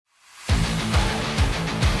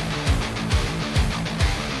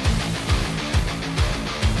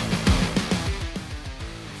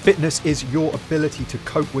Fitness is your ability to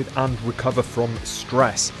cope with and recover from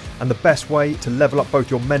stress. And the best way to level up both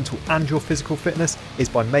your mental and your physical fitness is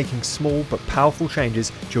by making small but powerful changes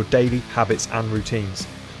to your daily habits and routines.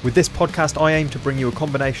 With this podcast, I aim to bring you a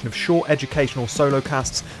combination of short educational solo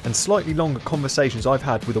casts and slightly longer conversations I've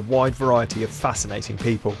had with a wide variety of fascinating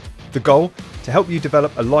people. The goal? To help you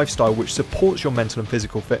develop a lifestyle which supports your mental and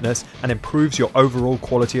physical fitness and improves your overall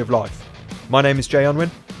quality of life. My name is Jay Unwin.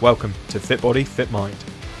 Welcome to Fit Body, Fit Mind.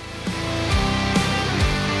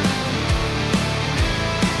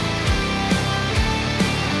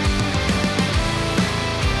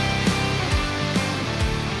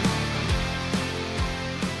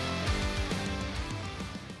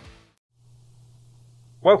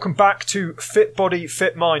 Welcome back to Fit Body,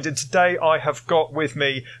 Fit Mind, and today I have got with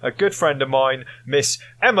me a good friend of mine, Miss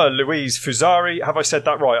Emma Louise Fusari. Have I said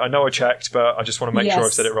that right? I know I checked, but I just want to make sure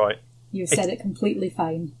I've said it right. You've said it completely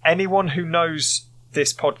fine. Anyone who knows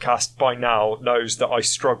this podcast by now knows that I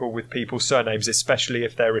struggle with people's surnames, especially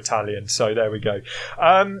if they're Italian, so there we go.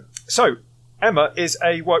 So Emma is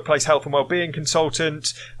a workplace health and wellbeing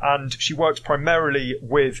consultant, and she works primarily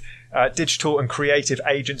with digital and creative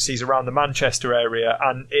agencies around the Manchester area,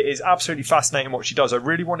 and it is absolutely fascinating what she does. I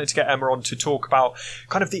really wanted to get Emma on to talk about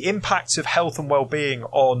kind of the impacts of health and wellbeing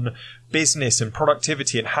on business and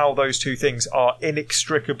productivity and how those two things are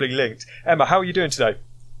inextricably linked. Emma, how are you doing today?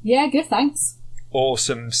 Yeah, good, thanks.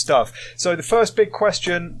 Awesome stuff. So the first big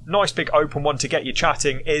question, nice big open one to get you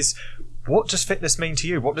chatting, is what does fitness mean to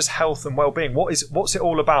you? What does health and wellbeing? What's it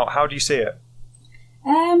all about? How do you see it?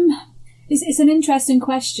 It's an interesting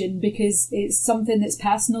question because it's something that's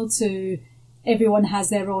personal to everyone. Has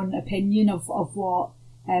their own opinion of what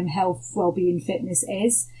health, wellbeing, fitness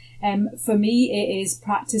is. For me, it is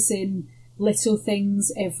practicing little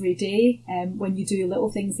things every day. When you do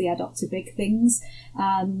little things, they add up to big things,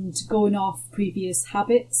 and going off previous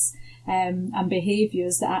habits and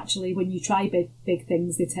behaviours that actually, when you try big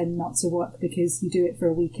things, they tend not to work because you do it for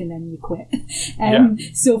a week and then you quit.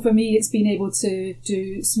 So for me, it's been able to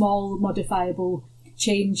do small modifiable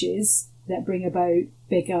changes that bring about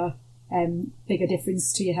bigger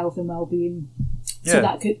difference to your health and well-being. Yeah. So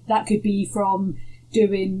that could be from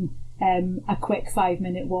doing a quick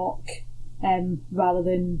 5-minute walk rather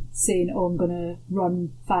than saying, oh, I'm going to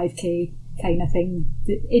run 5k kind of thing.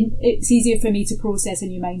 It's easier for me to process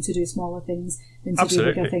in your mind to do smaller things than to do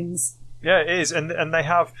bigger things. Yeah, it is. And they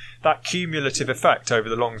have that cumulative effect over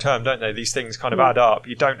the long term, don't they? These things kind of add up.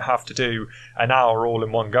 You don't have to do an hour all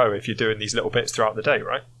in one go if you're doing these little bits throughout the day,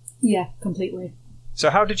 right? Yeah, completely. So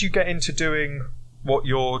how did you get into doing what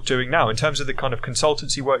you're doing now in terms of the kind of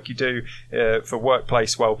consultancy work you do for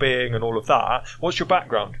workplace wellbeing and all of that? What's your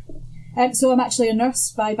background? So I'm actually a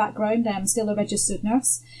nurse by background. I'm still a registered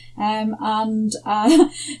nurse. And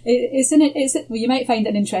you might find it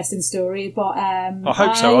an interesting story, but I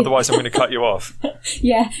hope so. Otherwise, I'm going to cut you off.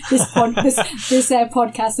 Yeah, this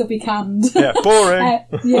podcast will be canned. Yeah, boring.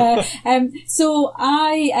 So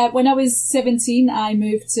I, when I was 17, I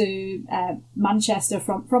moved to Manchester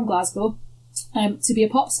from Glasgow to be a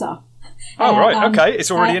pop star. Oh, right. Okay.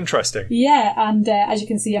 It's already interesting. Yeah. And as you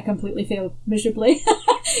can see, I completely failed miserably.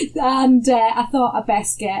 And I thought I'd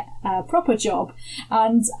best get a proper job.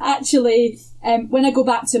 And actually, when I go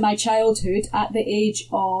back to my childhood, at the age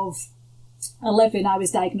of 11, I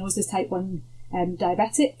was diagnosed as type 1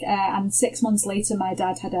 diabetic. And 6 months later, my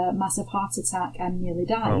dad had a massive heart attack and nearly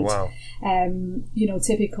died. Oh, wow.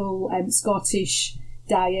 Typical Scottish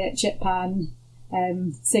diet, chip pan,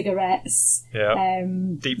 cigarettes,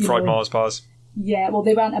 deep fried Mars bars. Yeah, well,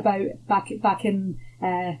 they went about back in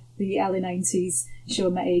the early 90s,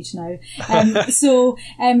 showing my age now. So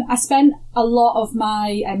I spent a lot of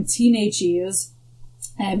my teenage years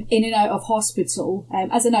in and out of hospital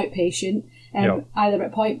as an outpatient, either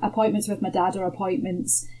appointments with my dad or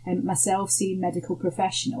appointments myself seeing medical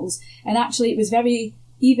professionals. And actually,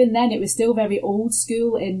 even then, it was still very old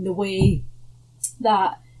school in the way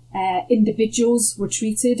that individuals were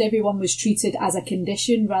treated. Everyone was treated as a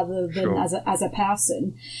condition rather than as a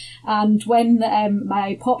person. And when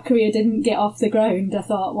my pop career didn't get off the ground, I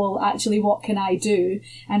thought, well, actually, what can I do?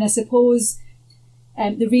 And I suppose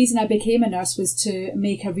the reason I became a nurse was to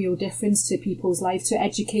make a real difference to people's lives, to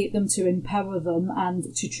educate them, to empower them,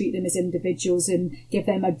 and to treat them as individuals and give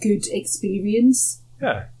them a good experience.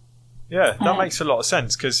 Yeah, that makes a lot of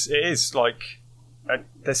sense, because it is like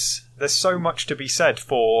there's so much to be said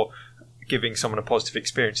for giving someone a positive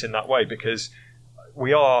experience in that way, because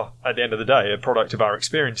we are, at the end of the day, a product of our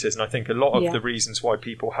experiences. And I think a lot of the reasons why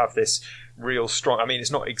people have this real strong... I mean,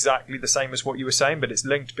 it's not exactly the same as what you were saying, but it's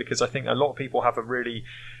linked, because I think a lot of people have a really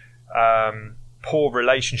poor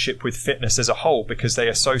relationship with fitness as a whole because they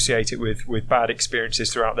associate it with bad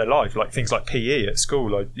experiences throughout their life, like things like PE at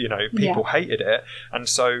school. People hated it, and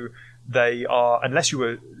so they are, unless you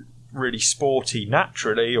were really sporty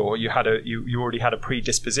naturally, or you already had a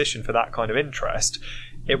predisposition for that kind of interest,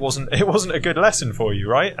 it wasn't a good lesson for you,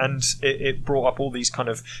 right? And it brought up all these kind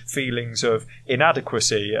of feelings of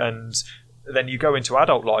inadequacy, and then you go into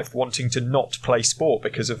adult life wanting to not play sport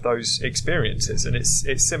because of those experiences, and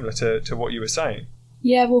it's similar to what you were saying.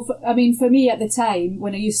 Yeah, well, for me at the time,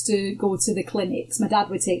 when I used to go to the clinics, my dad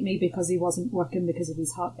would take me because he wasn't working because of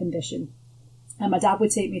his heart condition. And my dad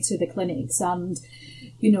would take me to the clinics, and,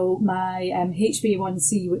 my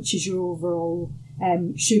HbA1c, which is your overall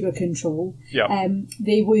sugar control,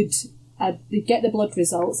 they would they'd get the blood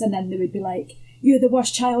results, and then they would be like, "You're the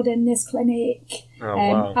worst child in this clinic."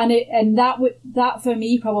 Wow. And that for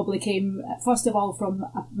me probably came, first of all, from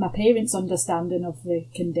my parents' understanding of the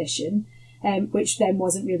condition, which then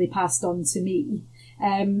wasn't really passed on to me.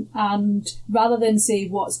 And rather than say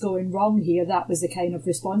what's going wrong here, that was the kind of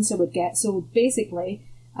response I would get. So basically,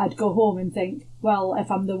 I'd go home and think, well, if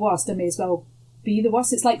I'm the worst, I may as well be the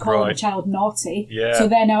worst. It's like calling a child naughty. Yeah. So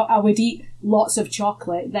then I would eat lots of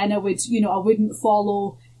chocolate. Then I would, I wouldn't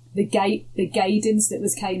follow the guidance that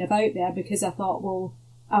was kind of out there, because I thought, well,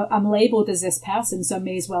 I'm labelled as this person, so I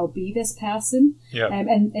may as well be this person. Yeah.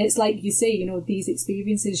 And it's like you say, these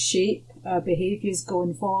experiences shape our behaviours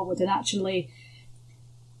going forward. And actually,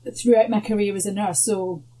 throughout my career as a nurse,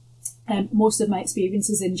 so most of my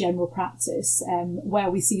experiences in general practice,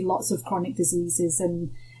 where we see lots of chronic diseases, and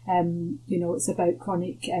it's about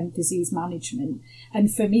chronic disease management.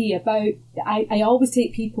 And for me, I always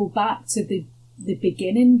take people back to the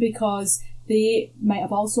beginning, because they might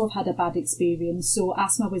have also had a bad experience. So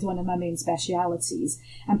asthma was one of my main specialities,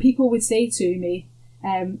 and people would say to me,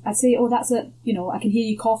 I'd say, "Oh, that's I can hear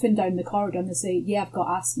you coughing down the corridor," and they say, "Yeah, I've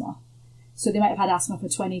got asthma." So they might have had asthma for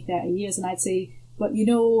 20, 30 years, and I'd say, "But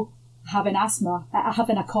having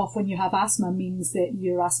a cough when you have asthma means that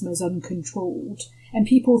your asthma is uncontrolled." And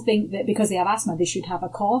people think that because they have asthma, they should have a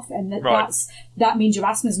cough, and that means your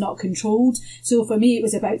asthma is not controlled. So for me, it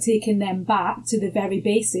was about taking them back to the very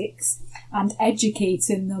basics and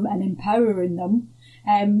educating them and empowering them,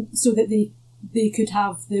 so that they could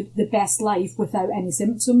have the best life without any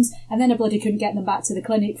symptoms. And then I bloody couldn't get them back to the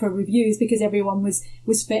clinic for reviews because everyone was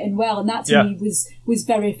fit and well. And that to me was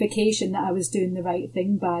verification that I was doing the right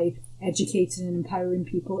thing by educating and empowering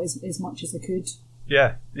people as much as I could.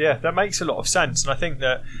 Yeah, that makes a lot of sense, and I think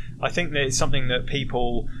that it's something that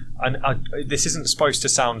people, and this isn't supposed to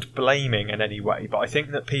sound blaming in any way, but I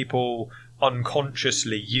think that people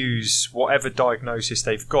unconsciously use whatever diagnosis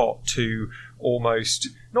they've got to almost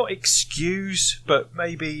not excuse, but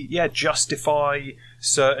maybe justify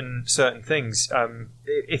certain things.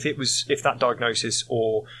 If that diagnosis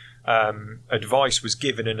or advice was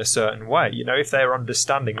given in a certain way, if their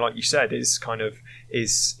understanding, like you said, is kind of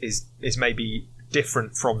is maybe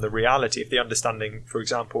different from the reality. If the understanding, for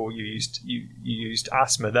example, you used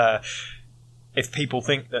asthma there, if people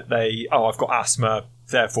think that I've got asthma,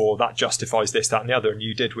 therefore that justifies this, that and the other, and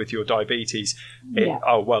you did with your diabetes,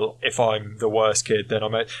 if I'm the worst kid, then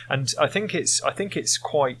and I think it's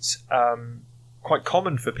quite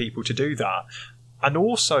common for people to do that. And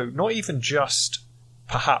also, not even just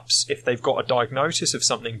perhaps if they've got a diagnosis of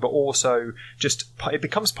something, but also just it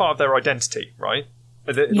becomes part of their identity, right?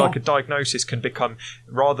 Like a diagnosis can become,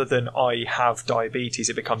 rather than I have diabetes,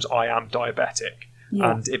 it becomes I am diabetic. Yeah.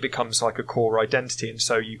 And it becomes like a core identity, and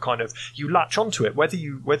so you latch onto it, whether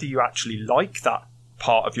you actually like that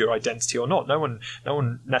part of your identity or not. No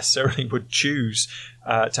one necessarily would choose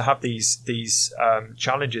to have these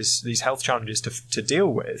challenges, these health challenges to deal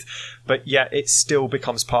with, but yet it still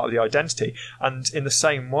becomes part of the identity. And in the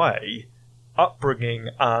same way, upbringing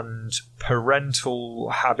and parental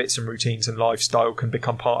habits and routines and lifestyle can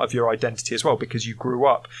become part of your identity as well, because you grew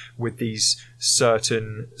up with these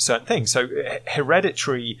certain things. So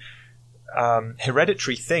hereditary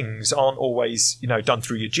things aren't always done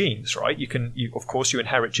through your genes, right? You of course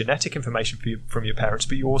inherit genetic information from your parents,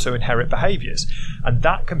 but you also inherit behaviors, and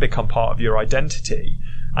that can become part of your identity.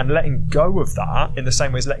 And letting go of that, in the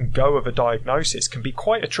same way as letting go of a diagnosis, can be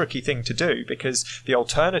quite a tricky thing to do, because the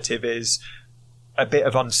alternative is a bit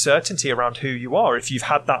of uncertainty around who you are if you've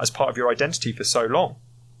had that as part of your identity for so long.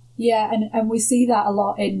 Yeah, and we see that a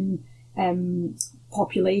lot in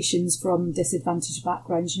populations from disadvantaged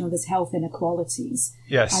backgrounds. There's health inequalities.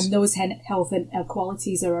 Yes. And those health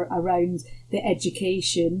inequalities are around the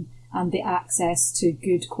education and the access to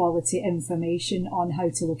good quality information on how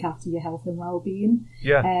to look after your health and well-being.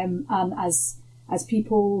 Yeah. And as if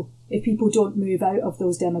people don't move out of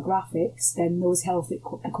those demographics, then those health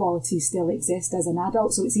inequalities still exist as an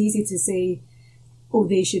adult. So it's easy to say, oh,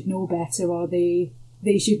 they should know better, or they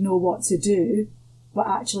should know what to do. But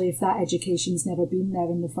actually, if that education's never been there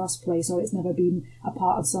in the first place, or it's never been a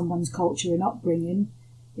part of someone's culture and upbringing,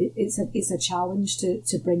 it's a challenge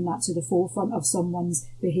to bring that to the forefront of someone's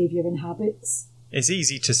behaviour and habits. It's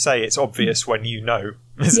easy to say it's obvious when you know,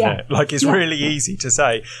 isn't it? Like, it's really easy to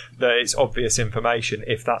say that it's obvious information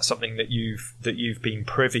if that's something that you've been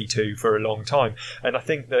privy to for a long time. And I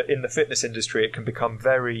think that in the fitness industry, it can become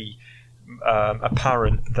very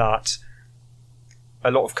apparent that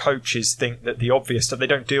a lot of coaches think that the obvious stuff, they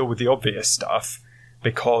don't deal with the obvious stuff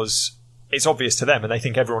because it's obvious to them and they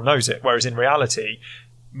think everyone knows it. Whereas in reality,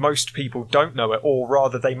 most people don't know it, or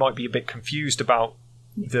rather they might be a bit confused about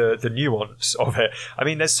the nuance of it. I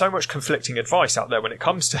mean, there's so much conflicting advice out there when it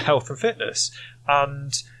comes to health and fitness,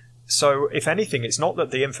 and so if anything, it's not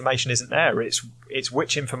that the information isn't there, it's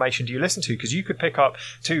which information do you listen to, because you could pick up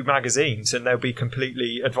 2 magazines and they'll be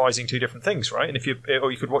completely advising 2 different things, right? And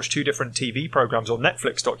you could watch 2 different TV programs or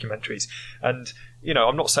Netflix documentaries, and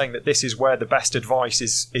I'm not saying that this is where the best advice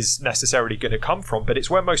is necessarily going to come from, but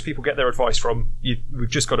it's where most people get their advice from. We've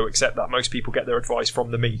just got to accept that most people get their advice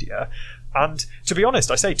from the media. And to be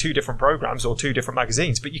honest, I say 2 different programs or 2 different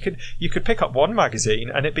magazines, but you could pick up one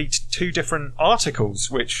magazine and it be 2 different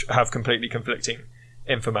articles which have completely conflicting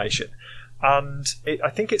information. And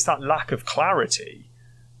I think it's that lack of clarity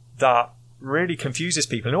that really confuses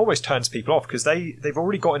people and always turns people off, because they've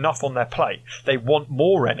already got enough on their plate. They want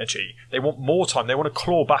more energy. They want more time. They want to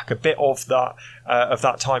claw back a bit of that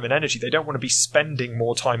time and energy. They don't want to be spending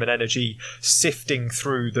more time and energy sifting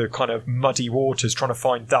through the kind of muddy waters trying to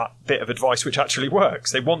find that bit of advice which actually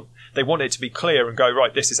works. They want it to be clear and go,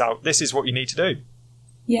 right, this is what you need to do.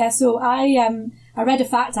 Yeah, so I read a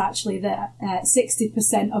fact actually that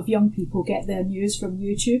 60% of young people get their news from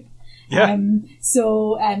YouTube. Yeah.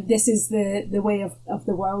 So this is the way of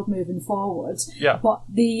the world moving forward. Yeah. But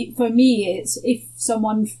for me, it's if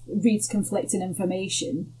someone reads conflicting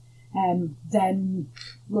information, then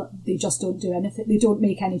they just don't do anything. They don't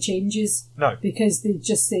make any changes. No. Because they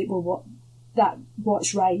just say, well,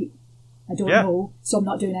 what's right? I don't know, so I'm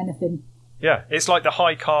not doing anything. Yeah, it's like the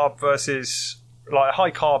high carb versus like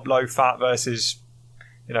high carb, low fat versus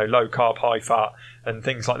low carb, high fat, and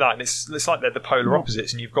things like that. And it's like they're the polar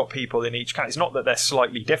opposites, and you've got people in each camp. It's not that they're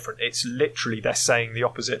slightly different. It's literally they're saying the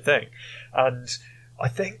opposite thing. And I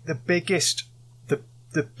think the biggest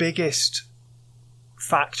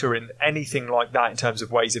factor in anything like that in terms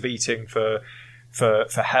of ways of eating for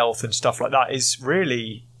health and stuff like that is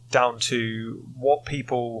really down to what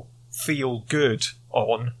people feel good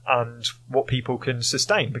on and what people can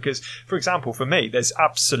sustain. Because, for example, for me, there's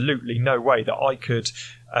absolutely no way that I could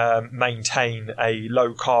maintain a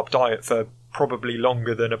low carb diet for probably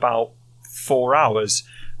longer than about 4 hours,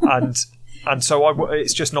 and so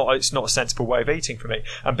it's not a sensible way of eating for me.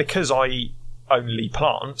 And because I eat only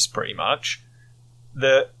plants, pretty much,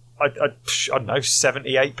 I don't know,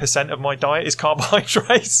 78% of my diet is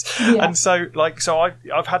carbohydrates. Yeah. And so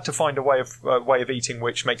I've had to find a way of eating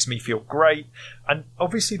which makes me feel great. And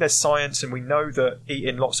obviously there's science, and we know that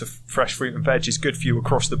eating lots of fresh fruit and veg is good for you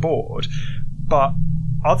across the board. But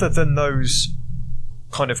other than those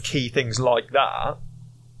kind of key things like that,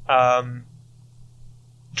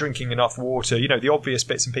 drinking enough water, the obvious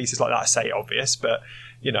bits and pieces like that, I say obvious, but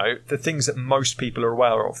the things that most people are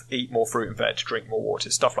aware of: eat more fruit and veg, drink more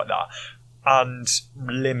water, stuff like that, and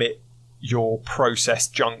limit your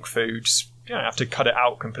processed junk foods. You don't have to cut it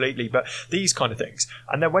out completely, but these kind of things.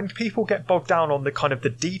 And then when people get bogged down on the kind of the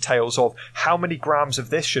details of how many grams of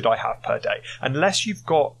this should I have per day, unless you've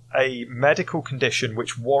got a medical condition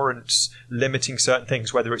which warrants limiting certain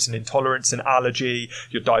things, whether it's an intolerance, an allergy,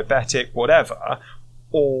 you're diabetic, whatever,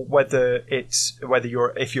 or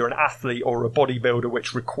if you're an athlete or a bodybuilder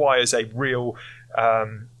which requires a real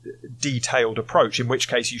detailed approach, in which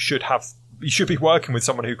case you should be working with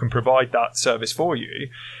someone who can provide that service for you.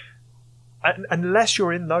 And unless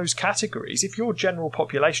you're in those categories, if you're general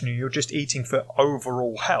population and you're just eating for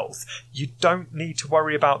overall health, you don't need to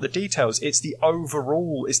worry about the details. It's the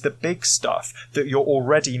overall, it's the big stuff that you're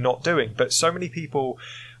already not doing. But so many people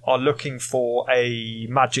are looking for a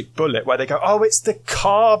magic bullet where they go, oh, it's the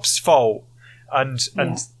carbs' fault, and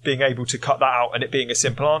being able to cut that out and it being a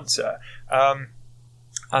simple answer.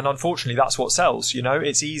 And unfortunately, that's what sells.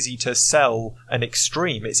 It's easy to sell an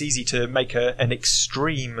extreme. It's easy to make an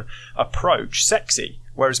extreme approach sexy,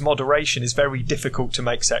 whereas moderation is very difficult to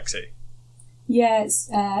make sexy. Yeah, it's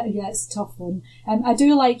a tough one. I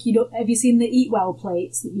do like, have you seen the Eat Well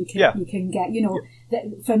plates that you can get?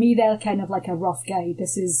 for me, they're kind of like a rough guide.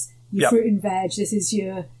 This is your fruit and veg. This is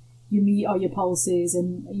your meat or your pulses,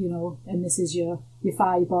 and and this is your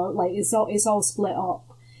fibre. Like it's all split up.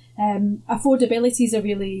 Affordability is a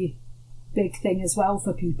really big thing as well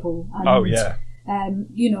for people. And,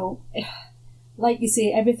 like you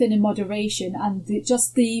say, everything in moderation, and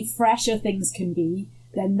just the fresher things can be,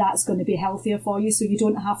 then that's going to be healthier for you. So you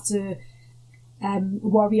don't have to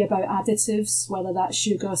worry about additives, whether that's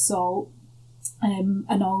sugar, salt,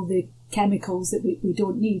 and all the chemicals that we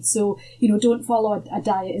don't need. So, don't follow a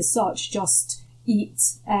diet as such, just eat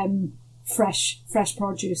fresh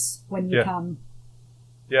produce when you can.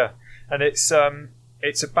 Yeah, and it's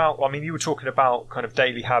about, I mean, you were talking about kind of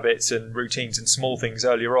daily habits and routines and small things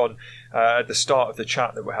earlier on at the start of the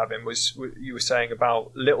chat that we're having. You were saying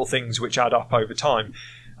about little things which add up over time.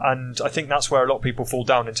 And I think that's where a lot of people fall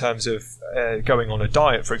down in terms of going on a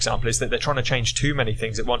diet, for example, is that they're trying to change too many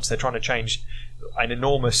things at once. They're trying to change an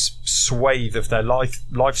enormous swathe of their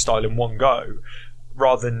lifestyle in one go,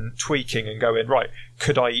 rather than tweaking and going, right,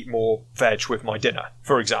 could I eat more veg with my dinner,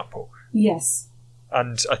 for example? Yes.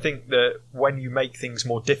 And I think that when you make things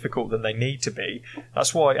more difficult than they need to be,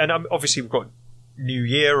 that's why. And obviously we've got New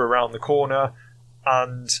Year around the corner,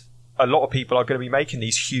 and a lot of people are going to be making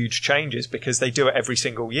these huge changes because they do it every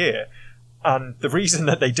single year. And the reason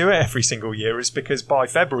that they do it every single year is because by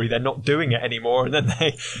February they're not doing it anymore, and then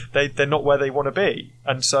they're not where they want to be.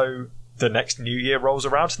 And so the next New Year rolls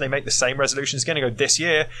around and they make the same resolutions again and go, this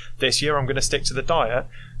year I'm going to stick to the diet.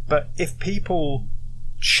 But if people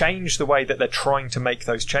change the way that they're trying to make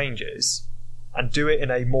those changes and do it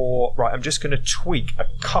in a more, right, I'm just going to tweak a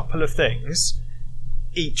couple of things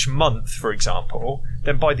each month, for example,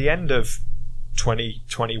 then by the end of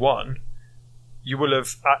 2021, you will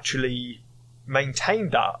have actually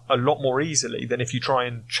maintained that a lot more easily than if you try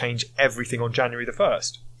and change everything on January the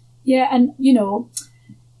 1st. Yeah, and,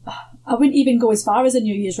 I wouldn't even go as far as a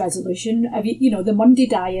New Year's resolution. The Monday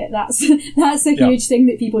diet, that's a huge thing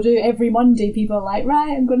that people do. Every Monday, people are like,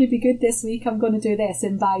 right, I'm going to be good this week, I'm going to do this.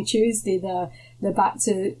 And by Tuesday, they're back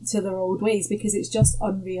to their old ways, because it's just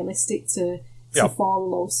unrealistic to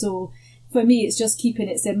follow. So for me, it's just keeping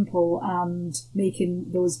it simple and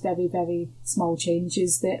making those very, very small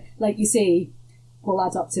changes that, like you say, will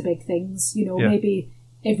add up to big things. Maybe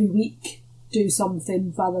every week do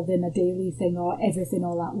something rather than a daily thing, or everything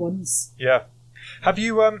all at once. Yeah. Have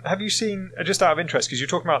you seen, just out of interest, because you're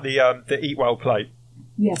talking about the Eat Well plate?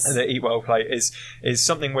 Yes. And the Eat Well plate is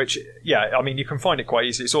something which, I mean, you can find it quite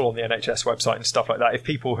easily. It's all on the NHS website and stuff like that. If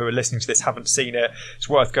people who are listening to this haven't seen it, it's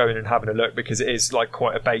worth going and having a look, because it is like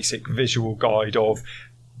quite a basic visual guide of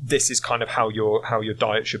this is kind of how your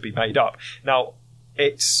diet should be made up. Now,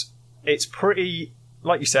 it's pretty,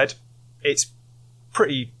 like you said, it's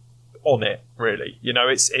pretty on it, really.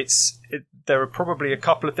 There are probably a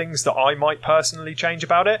couple of things that I might personally change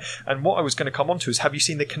about it. And what I was going to come on to is, have you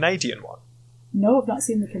seen the Canadian one? No, I've not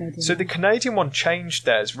seen the Canadian one. So the Canadian one changed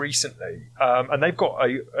theirs recently, and they've got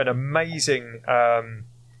an amazing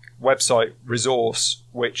website resource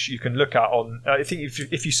which you can look at on. I think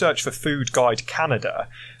if you search for Food Guide Canada,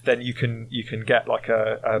 then you can get like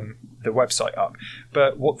the website up.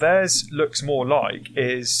 But what theirs looks more like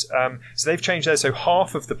is so they've changed theirs. So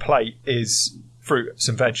half of the plate is fruits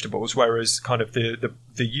and vegetables, whereas kind of the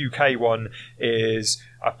UK one is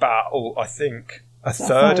about I think a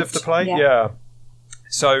third of the plate. Yeah.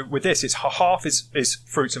 So with this, it's half is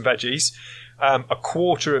fruits and veggies. A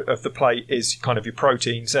quarter of the plate is kind of your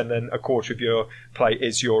proteins, and then a quarter of your plate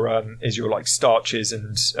is your like starches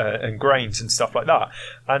and grains and stuff like that.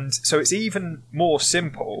 And so it's even more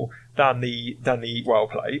simple than the Eat Well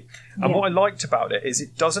plate. And what I liked about it is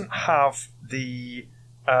it doesn't have the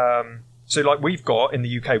so like we've got in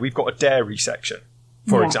the UK, we've got a dairy section,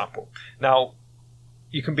 for example. Now,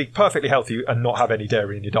 you can be perfectly healthy and not have any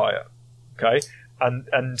dairy in your diet, okay? And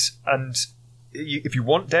if you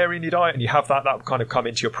want dairy in your diet and you have that will kind of come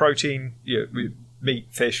into your protein, meat,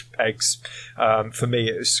 fish, eggs. For me,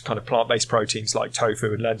 it's kind of plant-based proteins like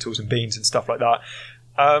tofu and lentils and beans and stuff like that.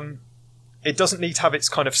 It doesn't need to have its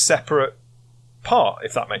kind of separate part,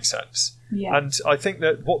 if that makes sense. Yeah. And I think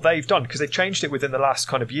that what they've done, because they've changed it within the last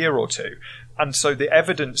kind of year or two, and so the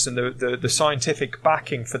evidence and the scientific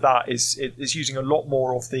backing for that is using a lot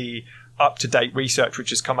more of the up-to-date research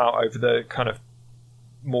which has come out over the kind of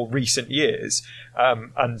more recent years,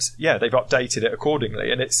 and they've updated it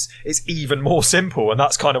accordingly, and it's even more simple, and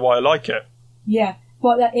that's kind of why I like it. Yeah,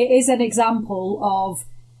 but it is an example of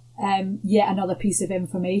yet another piece of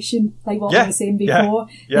information, like what I was saying before.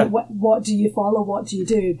 Yeah. Like, what do you follow? What do you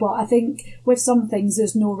do? But I think with some things,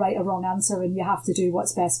 there's no right or wrong answer, and you have to do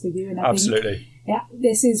what's best for you. And I Absolutely. think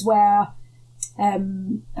this is where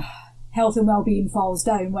health and well-being falls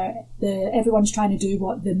down, where everyone's trying to do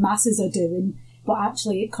what the masses are doing, but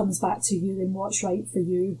actually it comes back to you, and what's right for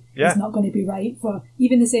you is not going to be right for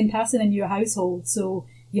even the same person in your household. So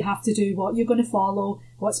you have to do what you're going to follow,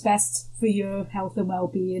 what's best for your health and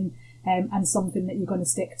well-being, and something that you're going to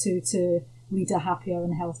stick to lead a happier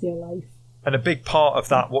and healthier life. And a big part of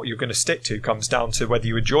that, what you're going to stick to, comes down to whether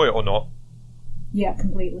you enjoy it or not. Yeah,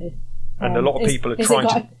 completely. And a lot of people are trying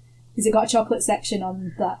to... Has it got a chocolate section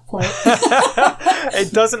on that plate?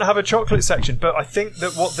 It doesn't have a chocolate section, but I think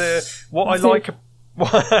that what I like...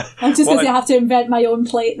 I'm just going to have to invent my own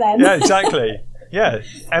plate then. Yeah, exactly. Yeah,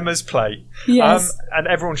 Emma's plate. Yes. And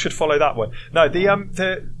everyone should follow that one. No,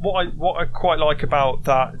 what I quite like about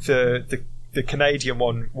that the Canadian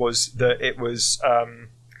one was that it was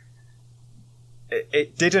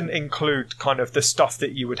it didn't include kind of the stuff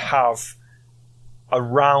that you would have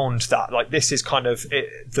around that. Like, this is kind of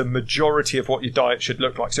the majority of what your diet should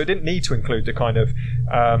look like. So it didn't need to include the kind of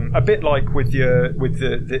a bit like with the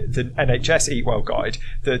NHS Eat Well guide,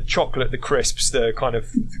 the chocolate, the crisps, the kind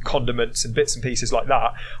of condiments and bits and pieces like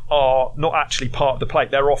that are not actually part of the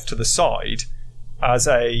plate. They're off to the side as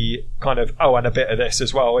a kind of, and a bit of this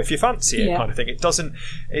as well if you fancy it, kind of thing. It doesn't.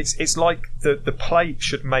 It's like the plate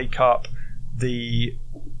should make up the,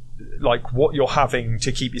 like, what you're having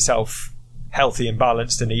to keep yourself healthy and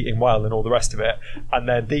balanced and eating well and all the rest of it. And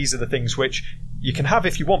then these are the things which you can have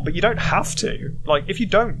if you want, but you don't have to. Like, if you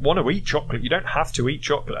don't want to eat chocolate, you don't have to eat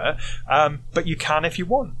chocolate, but you can if you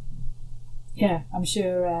want. Yeah, I'm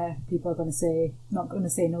sure people are not going to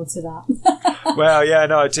say no to that. Well, yeah,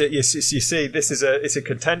 no. You see, it's a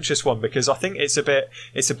contentious one, because I think it's a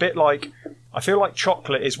bit like, I feel like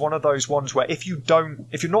chocolate is one of those ones where if you're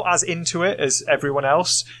not as into it as everyone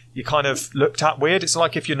else, you're kind of looked at weird. It's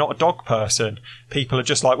like if you're not a dog person, people are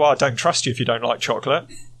just like, well, I don't trust you if you don't like chocolate.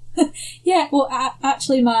 Yeah, well,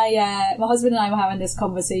 actually, my husband and I were having this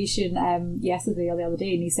conversation yesterday or the other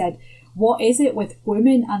day, and he said, what is it with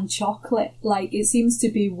women and chocolate? Like, it seems to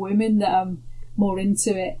be women that are more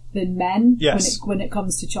into it than men. Yes. when it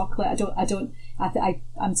comes to chocolate.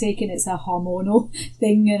 I'm taking it's a hormonal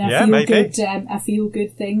thing and a feel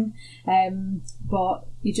good thing. But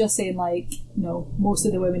you're just saying, like, no, most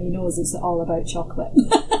of the women he knows, it's all about chocolate.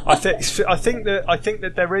 I think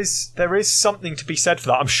that there is something to be said for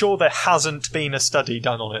that. I'm sure there hasn't been a study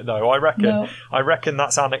done on it, though. I reckon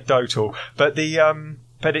that's anecdotal. But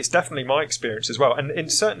but it's definitely my experience as well,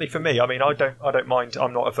 and certainly for me. I mean, I don't mind.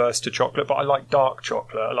 I'm not averse to chocolate, but I like dark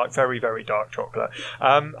chocolate. I like very, very dark chocolate.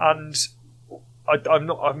 And I'm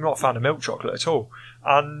not a fan of milk chocolate at all.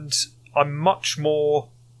 And I'm much more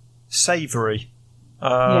savoury.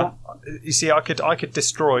 You see, I could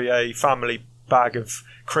destroy a family bag of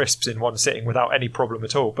crisps in one sitting without any problem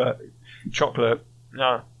at all. But chocolate,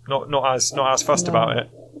 no, not as fussed about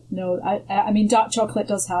it. No, I mean, dark chocolate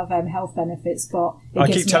does have health benefits, but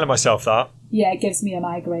I keep telling myself that. Yeah, it gives me a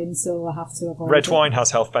migraine, so I have to avoid Red wine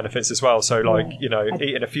has health benefits as well. So, like,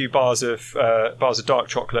 eating a few bars of dark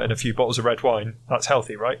chocolate and a few bottles of red wine, that's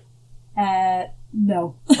healthy, right?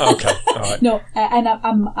 No. Okay, all right. No, and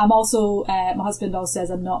I'm also my husband also says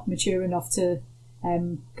I'm not mature enough to,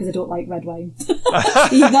 because I don't like red wine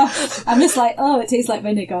either. I'm just like, it tastes like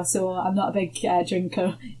vinegar, so I'm not a big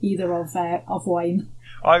drinker either of wine.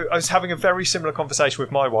 I was having a very similar conversation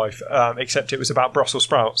with my wife, except it was about Brussels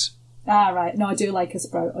sprouts. Ah, right. No, I do like a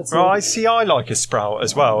sprout or two. Right, see, I like a sprout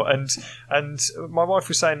as well, and my wife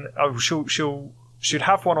was saying, she'd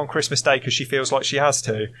have one on Christmas Day because she feels like she has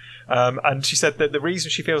to, and she said that the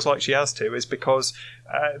reason she feels like she has to is because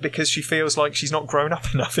she feels like she's not grown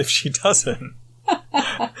up enough if she doesn't.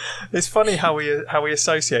 It's funny how we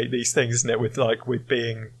associate these things, isn't it, with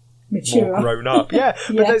being mature, more grown up. Yeah,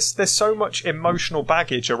 but there's so much emotional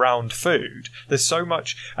baggage around food. There's so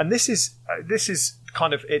much, and this is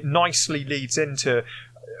kind of, it nicely leads into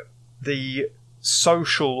the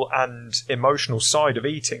social and emotional side of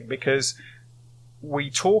eating, because we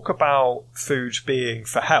talk about food being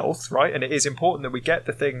for health, right? And it is important that we get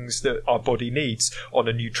the things that our body needs on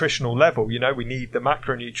a nutritional level. You know, we need the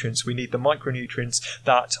macronutrients, we need the micronutrients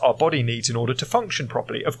that our body needs in order to function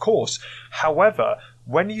properly, of course. However,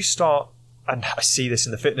 when you start, and I see this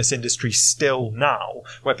in the fitness industry still now,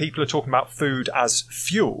 where people are talking about food as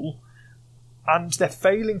fuel, and they're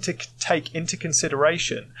failing to take into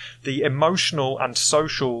consideration the emotional and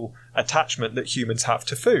social attachment that humans have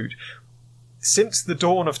to food. Since the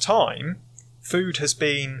dawn of time, food has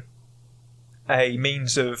been a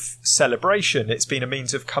means of celebration. It's been a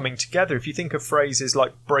means of coming together. If you think of phrases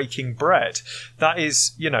like breaking bread, that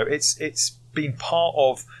is, it's been part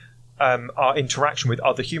of our interaction with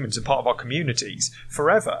other humans and part of our communities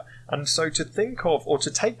forever. And so to think of, or to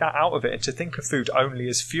take that out of it and to think of food only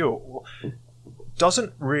as fuel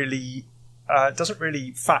doesn't really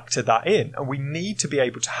factor that in. And we need to be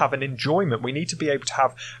able to have an enjoyment. We need to be able to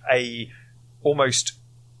have a almost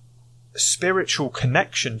spiritual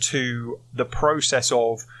connection to the process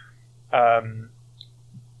of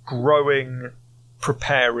growing,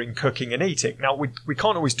 preparing, cooking and eating. Now, we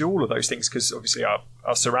can't always do all of those things because obviously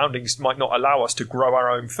our surroundings might not allow us to grow our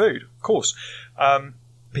own food. Of course,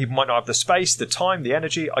 people might not have the space, the time, the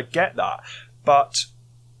energy. I get that. But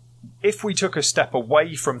if we took a step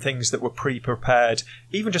away from things that were pre-prepared,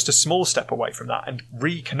 even just a small step away from that, and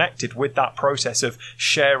reconnected with that process of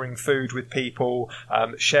sharing food with people,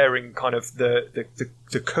 sharing kind of the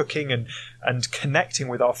cooking and connecting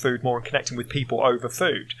with our food more and connecting with people over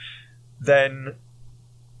food, then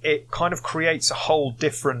it kind of creates a whole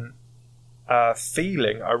different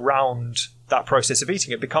feeling around that process of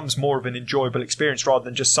eating. It becomes more of an enjoyable experience rather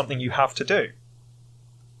than just something you have to do.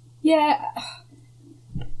 Yeah,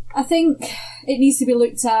 I think it needs to be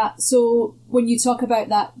looked at. So when you talk about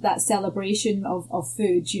that celebration of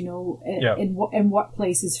food, you know, in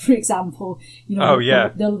workplaces, for example, you know,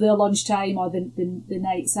 the lunchtime or the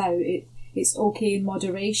nights out, it's okay in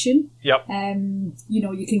moderation. Yep. You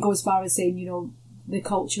know, you can go as far as saying, you know, the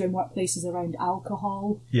culture in workplaces around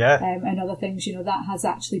alcohol, and other things, you know, that has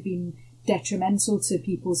actually been detrimental to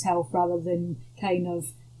people's health rather than kind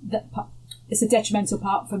of it's a detrimental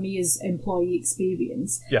part for me as employee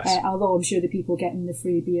experience. Yes. Although I'm sure the people getting the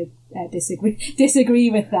free beer disagree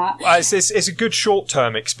with that. It's a good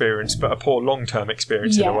short-term experience, but a poor long-term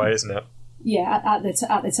experience in a way, isn't it? Yeah, at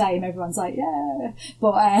the time, everyone's like, yeah.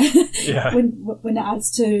 But when it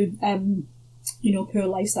adds to, you know, poor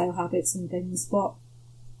lifestyle habits and things. But,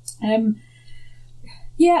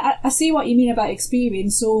 I see what you mean about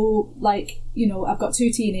experience. So, like, you know, I've got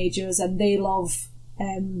 2 teenagers and they love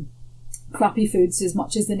crappy foods as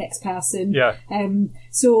much as the next person. Yeah.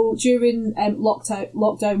 So during lockdown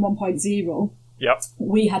 1.0,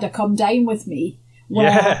 we had a come down with me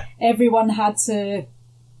where everyone had to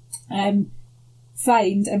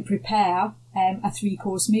find and prepare a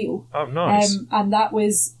 3-course meal. Oh, nice. And that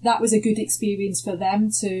was a good experience for them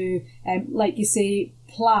to, like you say,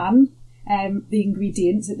 plan the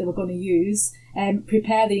ingredients that they were going to use,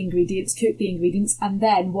 prepare the ingredients, cook the ingredients, and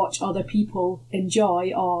then watch other people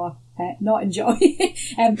enjoy or not enjoy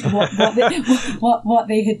what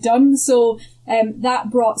they had done. So that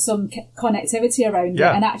brought some connectivity around it,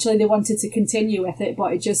 and actually they wanted to continue with it,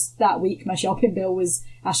 but it just, that week my shopping bill was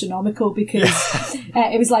astronomical because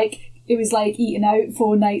it was like eating out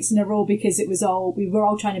 4 nights in a row because we were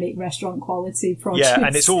all trying to make restaurant quality produce. Yeah,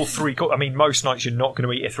 and it's all 3 course. I mean, most nights you're not going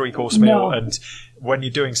to eat a 3-course meal, and when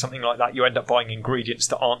you're doing something like that, you end up buying ingredients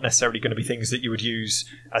that aren't necessarily going to be things that you would use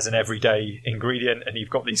as an everyday ingredient, and you've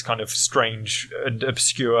got these kind of strange and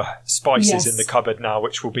obscure spices in the cupboard now,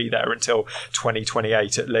 which will be there until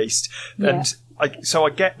 2028 at least. And so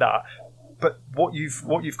I get that. But what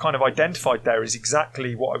you've kind of identified there is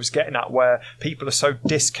exactly what I was getting at, where people are so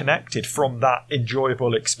disconnected from that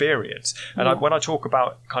enjoyable experience. And when I talk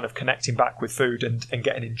about kind of connecting back with food and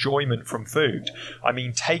getting enjoyment from food, I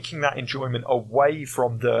mean taking that enjoyment away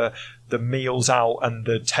from the meals out and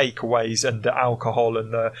the takeaways and the alcohol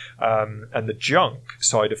and the junk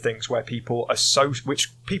side of things, where which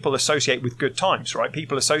people associate with good times, right?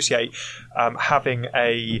 People associate having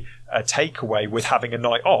a takeaway with having a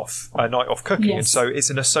night off cooking, and so it's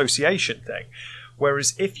an association thing.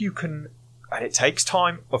 Whereas if you can, and it takes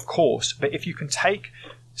time, of course, but if you can take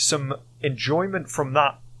some enjoyment from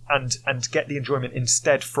that and get the enjoyment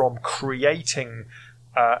instead from creating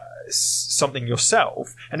something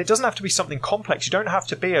yourself, and it doesn't have to be something complex. You don't have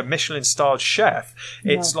to be a Michelin-starred chef.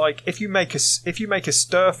 It's like if you make a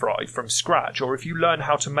stir fry from scratch, or if you learn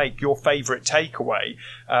how to make your favourite takeaway,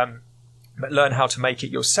 but learn how to make it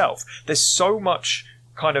yourself. There's so much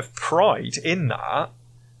kind of pride in that,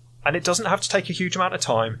 and it doesn't have to take a huge amount of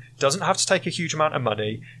time. It doesn't have to take a huge amount of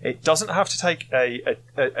money. It doesn't have to take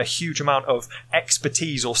a huge amount of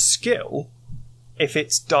expertise or skill if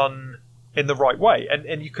it's done in the right way.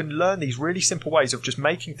 And you can learn these really simple ways of just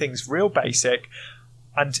making things real basic.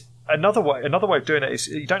 And another way of doing it is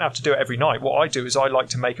you don't have to do it every night. What I do is I like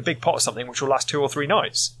to make a big pot of something which will last 2 or 3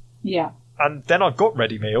 nights. Yeah. And then I've got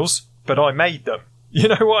ready meals, but I made them. You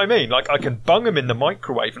know what I mean? Like, I can bung them in the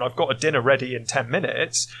microwave and I've got a dinner ready in 10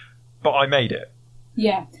 minutes, but I made it.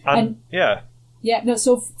 Yeah. No,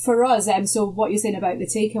 so for us, so what you're saying about the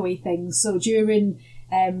takeaway thing, so during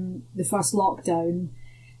the first lockdown,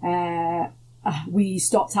 we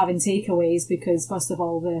stopped having takeaways because, first of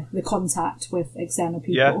all, the contact with external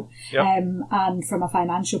people, and from a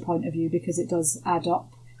financial point of view, because it does add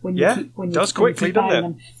up when Yeah, you keep, when you, does when you quickly, keep doesn't buying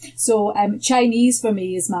it? them. So Chinese for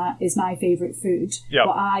me is my favourite food. Yeah.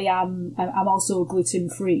 But I'm also gluten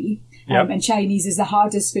free. Yeah. And Chinese is the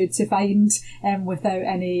hardest food to find without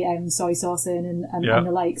any soy sauce in and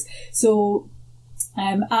the likes. So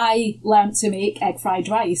I learnt to make egg fried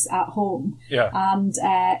rice at home, and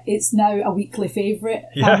it's now a weekly favourite,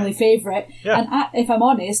 family favourite. Yeah. And if I'm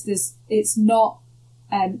honest, there's not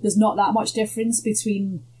that much difference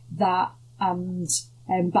between that and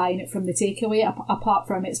buying it from the takeaway. Apart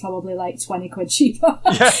from it's probably like 20 quid cheaper.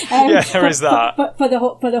 There is that. But for the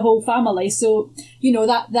whole family, so you know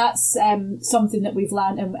that's something that we've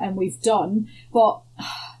learnt and we've done. But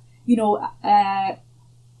you know.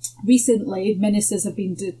 Recently, ministers have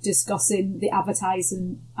been discussing the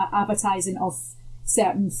advertising of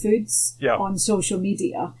certain foods on social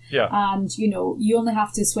media. Yeah. And, you know, you only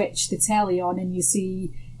have to switch the telly on and you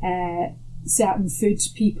see certain food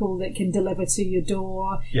people that can deliver to your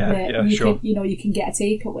door. You can get a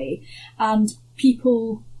takeaway. And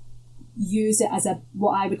people use it as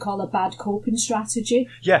what I would call a bad coping strategy.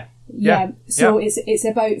 So it's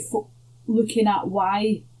about looking at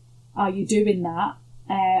why are you doing that?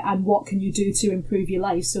 And what can you do to improve your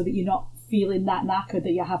life so that you're not feeling that knackered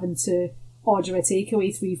that you're having to order a takeaway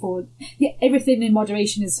 3-4. Yeah, everything in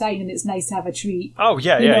moderation is fine, and it's nice to have a treat. Oh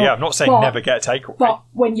yeah, I'm not saying never get a takeaway. But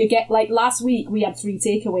when you get, like last week, we had 3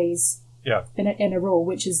 takeaways. In a row,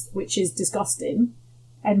 which is disgusting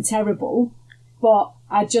and terrible. But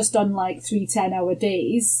I'd just done like 3 10-hour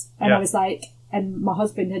days, and I was like, and my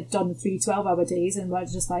husband had done 3 12-hour days, and we're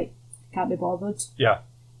just like, can't be bothered.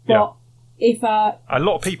 But if a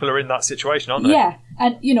lot of people are in that situation, aren't they? Yeah,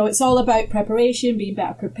 and you know, it's all about preparation, being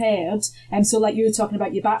better prepared. And so, like you were talking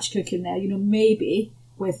about your batch cooking there, you know, maybe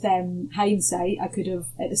with hindsight, I could have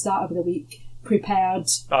at the start of the week prepared.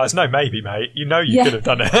 Oh, there's no maybe, mate. You know you could have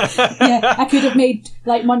done it. I could have made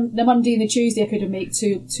like the Monday and the Tuesday. I could have made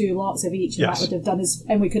two lots of each, and that would have done us.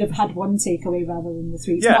 And we could have had 1 takeaway rather than the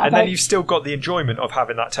 3. It's and then you've still got the enjoyment of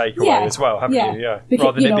having that takeaway as well, haven't you? Yeah, because,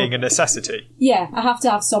 rather than it being a necessity. Yeah, I have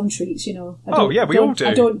to have some treats, you know. We all do.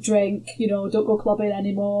 I don't drink, you know. Don't go clubbing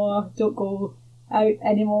anymore. Don't go out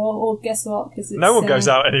anymore. Or guess what? Because no one goes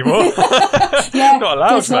out anymore. Not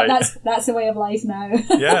allowed, mate. That's the way of life now.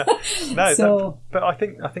 But I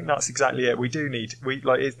think that's exactly it. We do need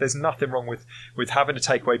there's nothing wrong with having a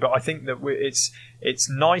takeaway, but I think that it's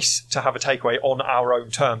nice to have a takeaway on our own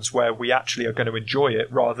terms where we actually are going to enjoy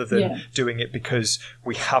it rather than doing it because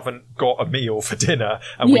we haven't got a meal for dinner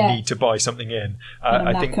and we need to buy something in.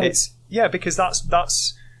 I think it's because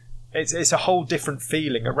that's. It's a whole different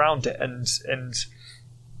feeling around it, and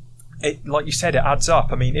it, like you said, it adds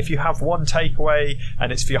up. I mean, if you have 1 takeaway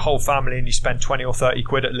and it's for your whole family and you spend 20 or 30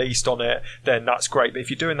 quid at least on it, then that's great. But if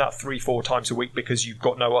you're doing that 3-4 times a week because you've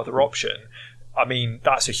got no other option, I mean,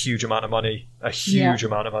 that's a huge amount of money,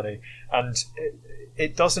 and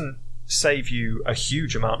it doesn't save you a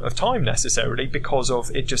huge amount of time necessarily because of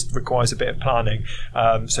it just requires a bit of planning.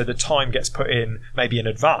 So the time gets put in maybe in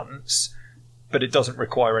advance, but it doesn't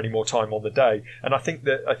require any more time on the day. And I think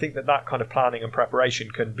that kind of planning and preparation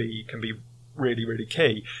can be really, really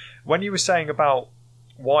key. When you were saying about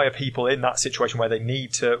why are people in that situation where they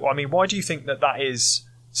need to, I mean, why do you think that is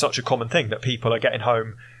such a common thing that people are getting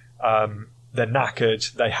home, they're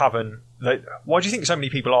knackered, why do you think so many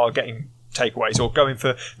people are getting takeaways or going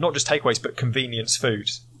for not just takeaways but convenience food?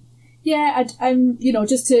 Yeah, I'm, you know,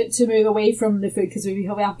 just to move away from the food because we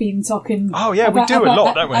have been talking. Oh yeah, we do a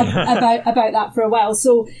lot, don't we? about that for a while.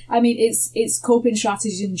 So I mean, it's coping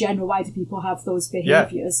strategies in general. Why do people have those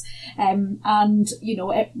behaviours? And you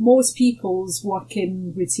know, most people's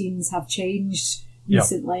working routines have changed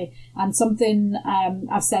recently. And something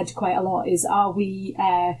I've said quite a lot is: are we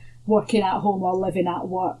working at home or living at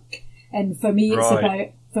work? And for me,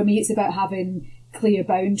 it's about having clear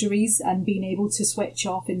boundaries and being able to switch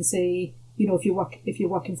off and say, you know, if you're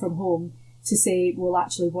working from home, to say, well,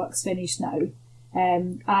 actually, work's finished now.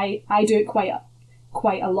 I do it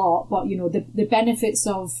quite a lot, but you know, the benefits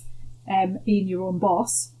of being your own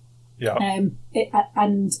boss, and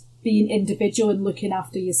being individual and looking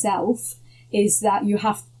after yourself is that you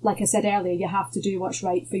have, like I said earlier, you have to do what's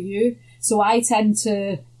right for you. So I tend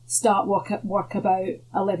to start work about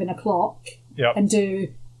 11 o'clock and do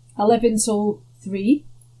 11 till 3,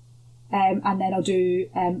 and then I'll do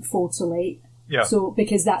 4 till 8. So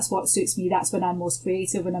because that's what suits me, that's when I'm most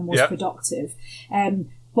creative, when I'm most productive.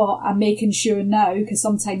 But I'm making sure now, because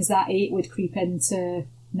sometimes that 8 would creep into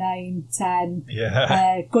 9, 10.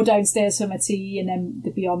 Go downstairs for my tea and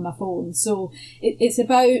then be on my phone. So it's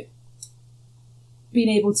about being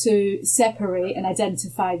able to separate and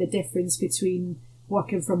identify the difference between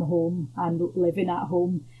working from home and living at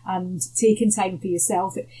home and taking time for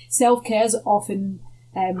yourself. Self-care is often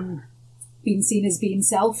been seen as being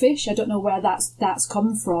selfish. I don't know where that's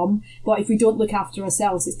come from, but if we don't look after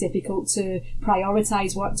ourselves, it's difficult to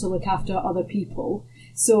prioritise work to look after other people.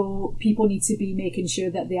 So people need to be making sure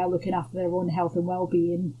that they are looking after their own health and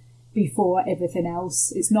well-being before everything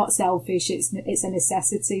else. It's not selfish, it's a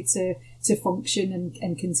necessity to function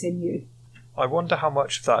and continue. I wonder how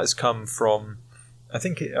much of that has come from, I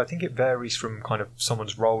think it varies from kind of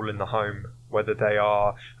someone's role in the home, whether they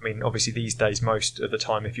are, I mean, obviously these days, most of the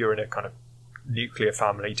time, if you're in a kind of nuclear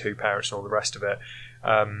family, 2 parents and all the rest of it,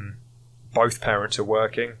 both parents are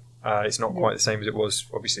working. It's not quite the same as it was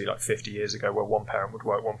obviously like 50 years ago, where one parent would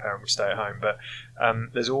work, one parent would stay at home. But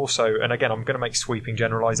there's also, and again, I'm going to make sweeping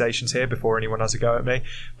generalizations here before anyone has a go at me,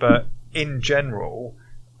 but in general,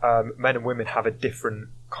 men and women have a different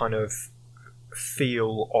kind of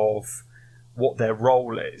feel of what their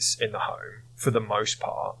role is in the home for the most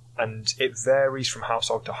part, and it varies from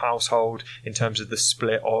household to household in terms of the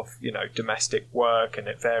split of, you know, domestic work, and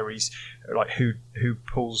it varies like who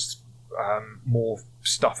pulls more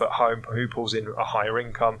stuff at home, who pulls in a higher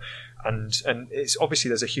income, and it's obviously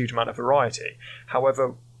there's a huge amount of variety.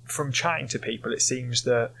 However, from chatting to people, it seems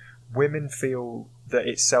that women feel that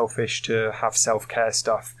it's selfish to have self-care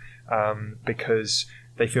stuff because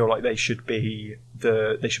they feel like they should be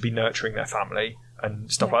nurturing their family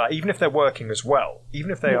and stuff like that, even if they're working as well,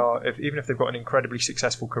 even if they've got an incredibly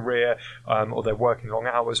successful career, or they're working long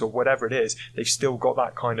hours or whatever it is, they've still got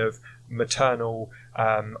that kind of maternal,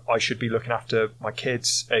 I should be looking after my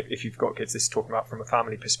kids. If you've got kids, this is talking about from a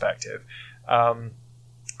family perspective. And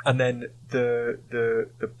then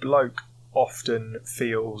the bloke often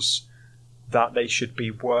feels that they should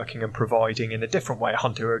be working and providing in a different way, a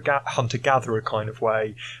hunter-gatherer kind of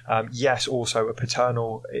way. Yes, also a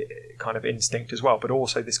paternal kind of instinct as well, but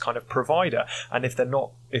also this kind of provider. And if they're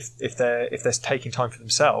not, if they're taking time for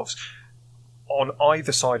themselves, on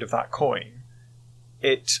either side of that coin,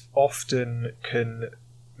 it often can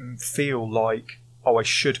feel like, oh, I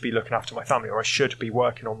should be looking after my family, or I should be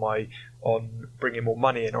working on bringing more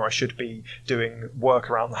money in, or I should be doing work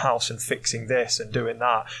around the house and fixing this and doing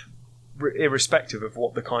that, irrespective of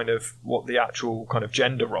what the actual kind of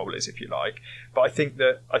gender role is, if you like. But I think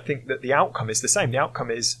that the outcome is the same. The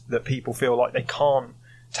outcome is that people feel like they can't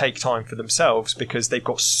take time for themselves because they've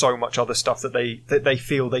got so much other stuff that they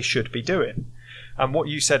feel they should be doing. And what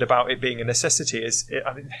you said about it being a necessity is,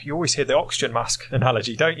 I mean, you always hear the oxygen mask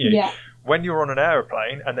analogy, don't you? Yeah. When you're on an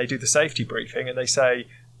aeroplane and they do the safety briefing and they say,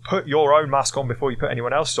 put your own mask on before you put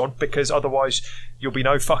anyone else's on, because otherwise you'll be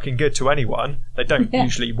no fucking good to anyone. They don't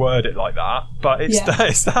usually word it like that, but it's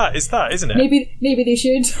that, isn't it? Maybe they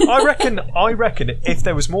should. I reckon if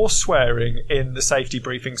there was more swearing in the safety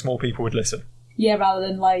briefings, more people would listen. Yeah, rather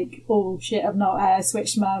than like, oh shit, I've not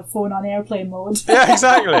switched my phone on airplane mode. Yeah,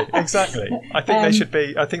 exactly. I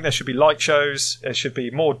think there should be light shows. It should be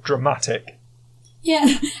more dramatic.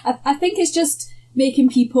 Yeah, I think it's just making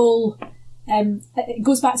people. It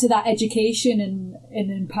goes back to that education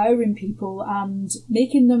and empowering people and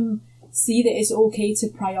making them see that it's okay to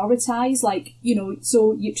prioritise. Like, you know,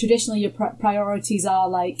 so traditionally your priorities are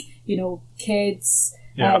like, you know, kids,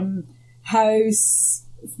 house,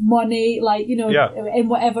 money, like, you know, in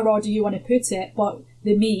whatever order you want to put it. But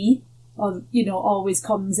the me, or, you know, always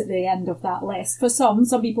comes at the end of that list. For some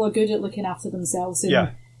people are good at looking after themselves,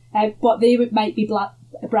 and, but they might be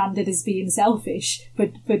branded as being selfish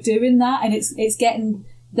for doing that, and it's getting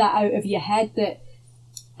that out of your head that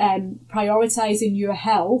prioritising your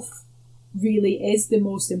health really is the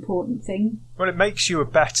most important thing. Well, it makes you a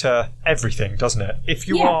better everything, doesn't it? If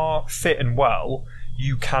you are fit and well,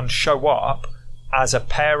 you can show up as a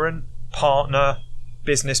parent, partner,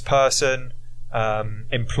 business person,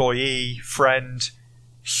 employee, friend,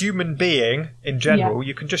 human being in general.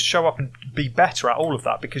 You can just show up and be better at all of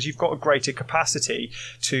that because you've got a greater capacity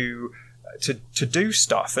to do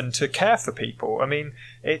stuff and to care for people. I mean,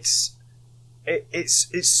 it's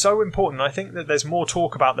so important. I think that there's more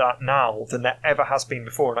talk about that now than there ever has been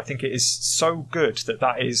before, and I think it is so good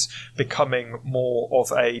that is becoming more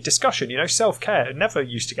of a discussion. You know, self-care never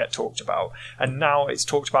used to get talked about, and now it's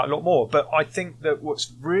talked about a lot more. But I think that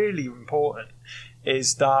what's really important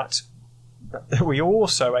is that we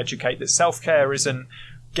also educate that self-care isn't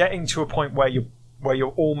getting to a point where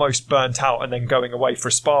you're almost burnt out and then going away for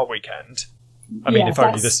a spa weekend. I mean, if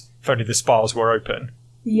only the spas were open.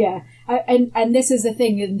 Yeah, and this is the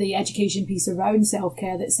thing in the education piece around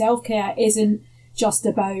self-care, that self-care isn't just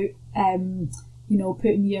about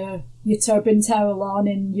putting your turban towel on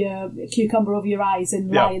and your cucumber over your eyes and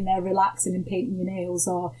lying there relaxing and painting your nails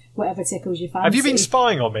or whatever tickles your fancy. Have you been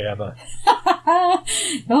spying on me, Emma?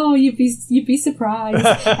 Oh, you'd be surprised.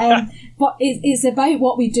 But it's about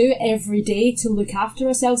what we do every day to look after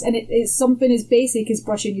ourselves, and it's something as basic as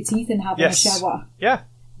brushing your teeth and having a shower. Yeah.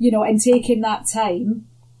 And taking that time,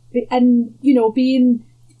 and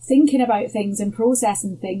thinking about things and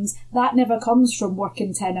processing things. That never comes from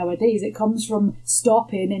working 10-hour days. It comes from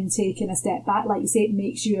stopping and taking a step back. Like you say, it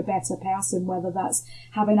makes you a better person, whether that's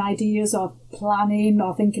having ideas or planning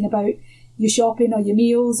or thinking about your shopping or your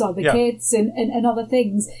meals or the kids and other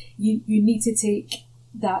things. You need to take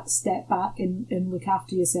that step back and look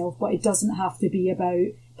after yourself, but it doesn't have to be about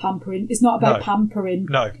pampering. It's not about pampering.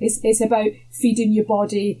 No. It's about feeding your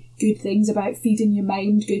body good things, about feeding your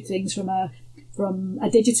mind good things from a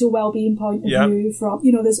digital well-being point of view. From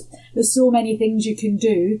there's so many things you can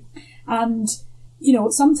do, and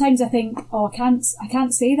sometimes I think, I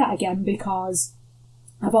can't say that again because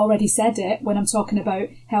I've already said it when I'm talking about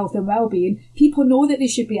health and well-being. People know that they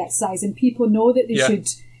should be exercising. People know that they should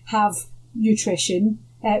have nutrition,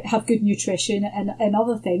 have good nutrition and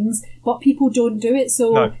other things, but people don't do it.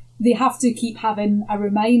 So they have to keep having a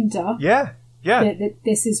reminder. Yeah. That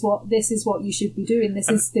this is what you should be doing.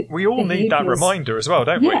 We all need that reminder as well,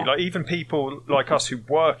 don't we? Like, even people like us who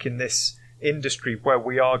work in this industry where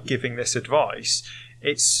we are giving this advice,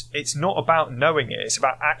 it's not about knowing it, it's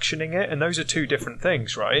about actioning it, and those are two different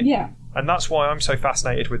things, right? Yeah. And that's why I'm so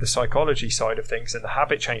fascinated with the psychology side of things and the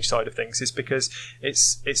habit change side of things, is because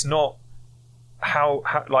it's not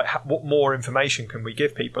what more information can we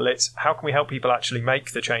give people? It's how can we help people actually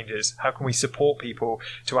make the changes? How can we support people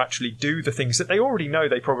to actually do the things that they already know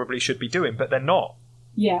they probably should be doing, but they're not?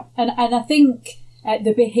 Yeah, and I think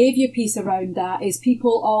the behaviour piece around that is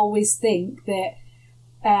people always think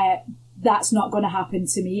that that's not going to happen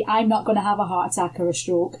to me. I'm not going to have a heart attack or a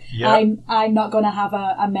stroke. Yep. I'm not going to have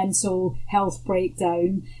a mental health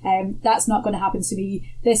breakdown. That's not going to happen to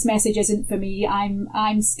me. This message isn't for me.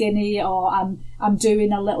 I'm skinny, or I'm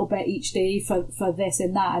doing a little bit each day for this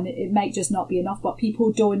and that, and it might just not be enough. But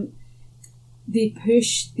people don't. They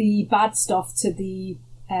push the bad stuff to the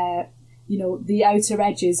the outer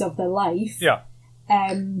edges of their life. Yeah.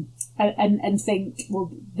 And think,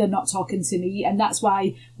 well, they're not talking to me, and that's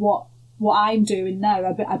why what I'm doing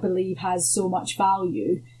now, I believe, has so much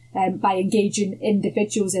value by engaging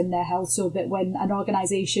individuals in their health, so that when an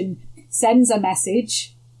organisation sends a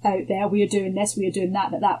message out there, we are doing this, we are doing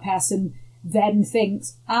that person then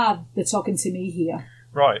thinks, they're talking to me here.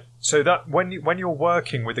 Right. So that when you're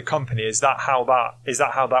working with a company, is that how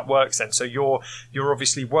that works then? So you're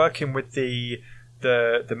obviously working with the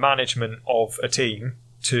management of a team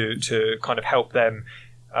to kind of help them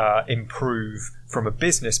improve from a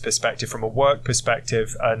business perspective, from a work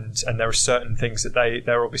perspective, and there are certain things that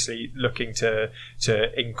they're obviously looking to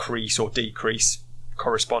increase or decrease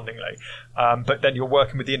correspondingly. But then you're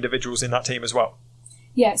working with the individuals in that team as well.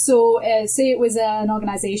 Yeah, so say it was an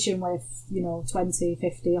organisation with 20,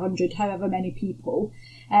 50, 100, however many people.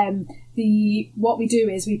 What we do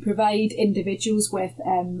is we provide individuals with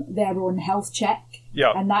their own health check,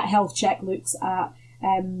 and that health check looks at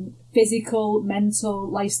physical, mental,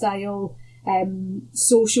 lifestyle,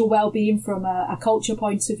 social well-being from a culture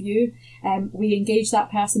point of view. We engage that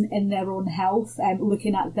person in their own health,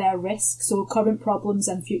 looking at their risks, so current problems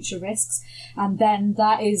and future risks, and then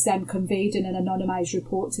that is conveyed in an anonymised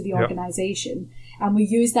report to the organisation, and we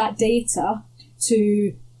use that data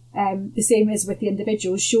to, the same as with the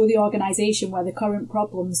individuals, show the organisation where the current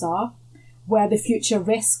problems are, where the future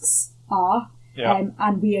risks are.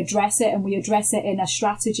 And we address it, and we address it in a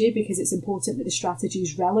strategy, because it's important that the strategy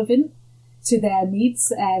is relevant to their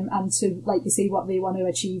needs, and to, like you say, what they want to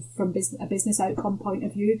achieve from a business outcome point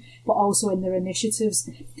of view, but also in their initiatives.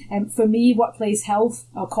 For me, workplace health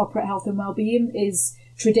or corporate health and well-being is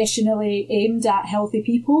traditionally aimed at healthy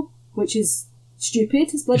people, which is stupid.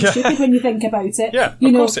 It's bloody stupid when you think about it. Yeah,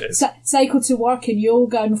 of course it is. Cycle to work and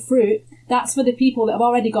yoga and fruit, that's for the people that have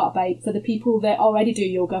already got a bike, for the people that already do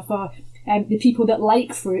yoga, for the people that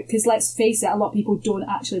like fruit, because let's face it, a lot of people don't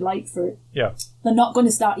actually like fruit. Yeah. They're not going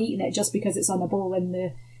to start eating it just because it's on a bowl in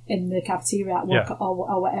the cafeteria at work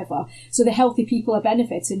or whatever. So the healthy people are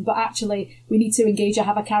benefiting, but actually we need to engage. I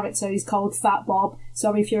have a character, he's called Fat Bob.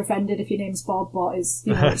 Sorry if you're offended if your name's Bob, but it's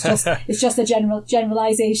just a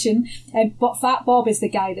generalisation. But Fat Bob is the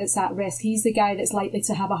guy that's at risk. He's the guy that's likely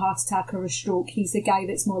to have a heart attack or a stroke. He's the guy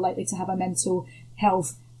that's more likely to have a mental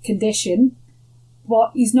health condition.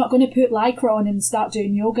 But he's not going to put Lycra on and start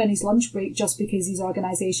doing yoga in his lunch break just because his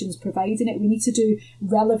organisation's providing it. We need to do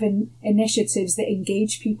relevant initiatives that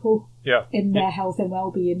engage people in their health and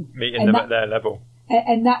well-being. Meeting them at their level.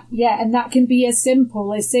 And that can be as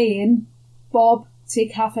simple as saying, Bob,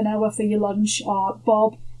 take half an hour for your lunch, or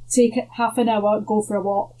Bob, take half an hour, go for a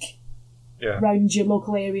walk around your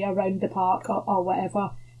local area, around the park or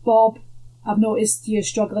whatever. Bob, I've noticed you're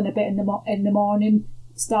struggling a bit in the morning,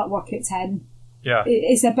 start work at 10. Yeah.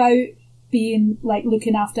 It's about being like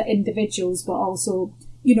looking after individuals, but also,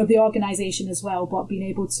 you know, the organisation as well, but being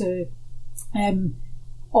able to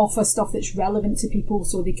offer stuff that's relevant to people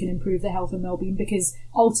so they can improve their health and well-being, because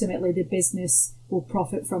ultimately the business will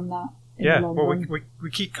profit from that in the long run. We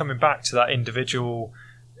keep coming back to that individual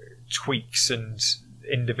tweaks and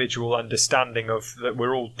individual understanding of that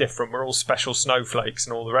we're all different, we're all special snowflakes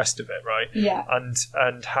and all the rest of it, right? Yeah.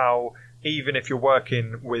 And how even if you're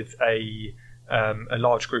working with a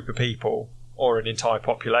large group of people or an entire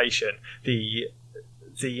population, the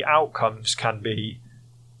outcomes can be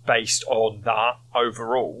based on that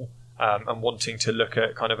overall, and wanting to look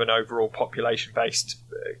at kind of an overall population-based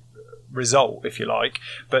result, if you like,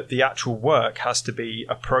 but the actual work has to be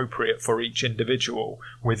appropriate for each individual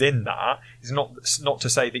within that. It's not to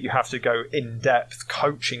say that you have to go in-depth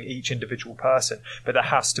coaching each individual person, but there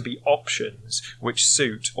has to be options which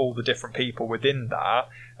suit all the different people within that,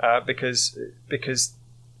 because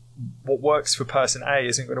what works for person A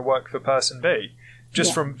isn't going to work for person B.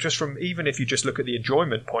 Just from even if you just look at the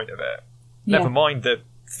enjoyment point of it, never mind the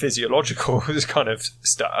physiological kind of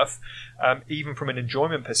stuff, even from an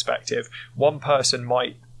enjoyment perspective, one person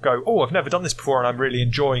might go, oh, I've never done this before and I'm really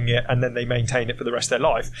enjoying it, and then they maintain it for the rest of their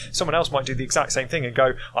life. Someone else might do the exact same thing and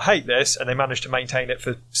go, I hate this, and they manage to maintain it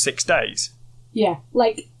for 6 days. Yeah,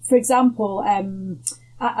 like, for example,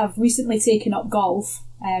 I've recently taken up golf,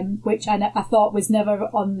 which I thought was never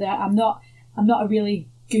on there. I'm not a really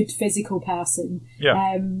good physical person,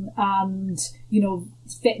 and you know,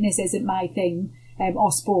 fitness isn't my thing, or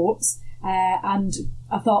sports, and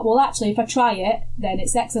I thought, well, actually, if I try it, then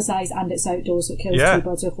it's exercise and it's outdoors, so it kills two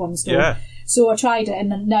birds with one stone. So I tried it,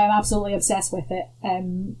 and now I'm absolutely obsessed with it.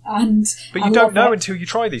 But you don't know until you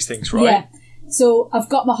try these things, right? Yeah. So I've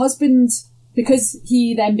got my husband, because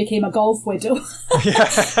he then became a golf widow.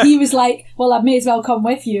 He was like, well, I may as well come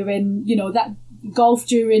with you, and you know that golf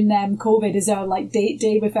during COVID is our like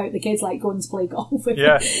day without the kids, like going to play golf with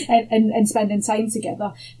and spending time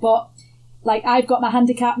together. But like, I've got my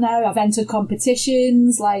handicap now, I've entered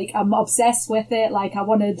competitions, like I'm obsessed with it, like I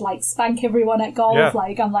want to like spank everyone at golf,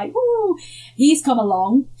 like I'm like, woo. He's come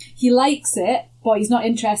along, he likes it, but he's not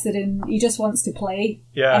interested he just wants to play,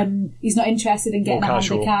 and he's not interested in getting a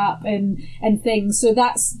handicap and things. So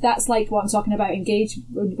that's like what I'm talking about,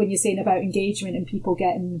 when you're saying about engagement and people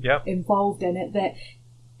getting involved in it,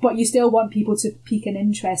 but you still want people to pique an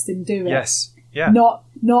interest and do it.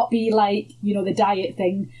 Not be like, you know, the diet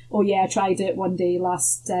thing. Oh yeah, I tried it one day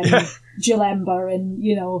last Julember, and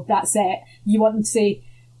you know, that's it. You want to say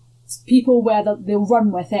people where they'll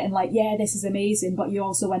run with it and like, yeah, this is amazing, but you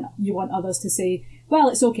also want others to say, well,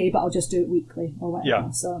 it's okay, but I'll just do it weekly or whatever.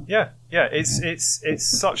 It's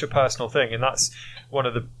such a personal thing, and that's one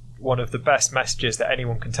of the best messages that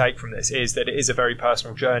anyone can take from this, is that it is a very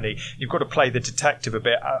personal journey. You've got to play the detective a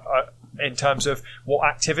bit in terms of what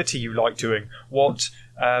activity you like doing, what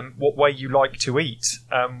way you like to eat,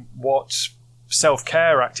 what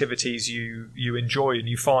self-care activities you enjoy and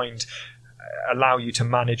you find allow you to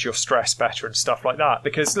manage your stress better and stuff like that.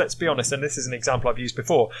 Because let's be honest, and this is an example I've used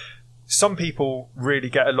before, some people really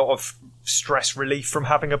get a lot of stress relief from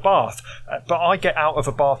having a bath, but I get out of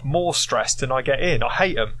a bath more stressed than I get in. I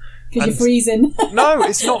hate them. Because you're freezing. No,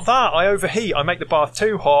 it's not that. I overheat. I make the bath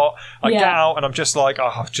too hot. I get out and I'm just like,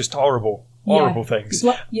 oh, just horrible things.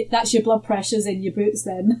 That's your blood pressures in your boots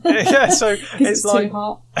then. So it's like too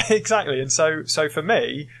hot. Exactly. And so for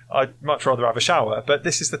me, I'd much rather have a shower. But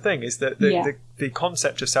this is the thing: is that the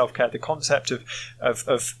concept of self-care, the concept of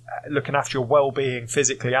looking after your well-being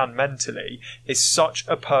physically and mentally, is such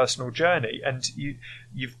a personal journey. And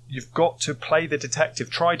you've got to play the detective,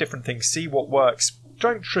 try different things, see what works.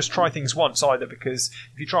 Don't just try things once either, because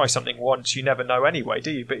if you try something once, you never know anyway, do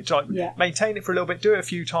you? But it's like, maintain it for a little bit, do it a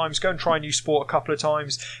few times, go and try a new sport a couple of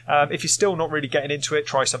times. If you're still not really getting into it,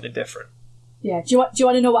 try something different. Yeah. Do you want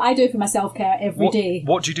to know what I do for my self-care every day?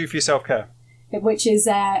 What do you do for your self-care? Which is,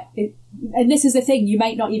 and this is the thing, you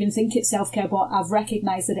might not even think it's self-care, but I've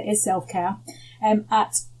recognised that it is self-care.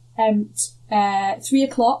 At 3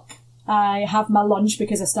 o'clock, I have my lunch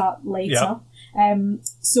because I start later.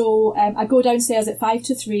 So I go downstairs at 5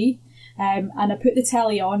 to 3, and I put the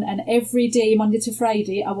telly on, and every day, Monday to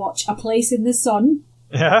Friday, I watch A Place in the Sun.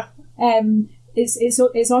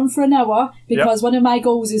 It's on for an hour, because one of my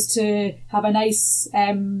goals is to have a nice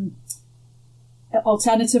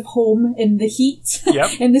alternative home in the heat,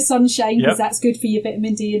 in the sunshine, because that's good for your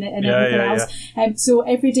vitamin D and everything else. So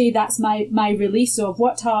every day that's my release. So I've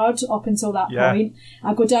worked hard up until that point.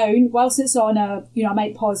 I go down, whilst it's on I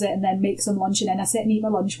might pause it and then make some lunch, and then I sit and eat my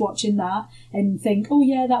lunch watching that and think, oh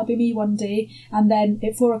yeah, that'll be me one day. And then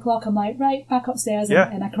at 4:00 I'm like, right, back upstairs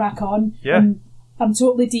and I crack on. And I'm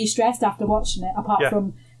totally de-stressed after watching it, apart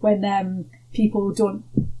from when people don't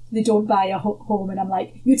buy a home and I'm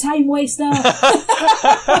like, you time waster.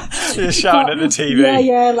 You're shouting at the TV.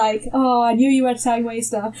 Yeah, like, oh, I knew you were a time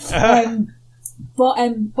waster.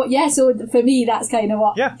 But yeah, so for me, that's kind of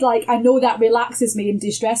what, like, I know that relaxes me and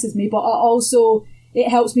de-stresses me, but also it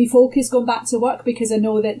helps me focus going back to work because I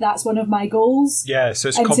know that that's one of my goals. Yeah, so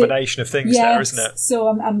it's a combination of things there, isn't it? So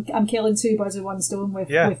I'm killing two birds with one stone with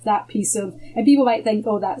that piece of, and people might think,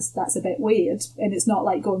 oh, that's a bit weird, and it's not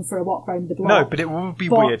like going for a walk around the block. No, but it will be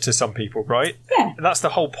weird to some people, right? Yeah. And that's the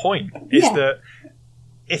whole point, is that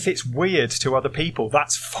if it's weird to other people,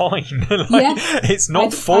 that's fine. It's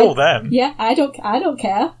not for them. Yeah, I don't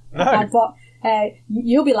care. No. But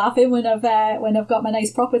you'll be laughing when I've got my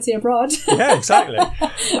nice property abroad. Yeah, exactly.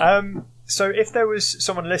 So if there was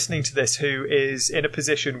someone listening to this who is in a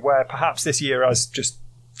position where perhaps this year has just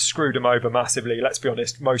screwed them over massively, let's be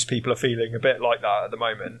honest, most people are feeling a bit like that at the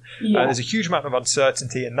moment. There's a huge amount of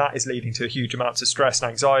uncertainty, and that is leading to huge amounts of stress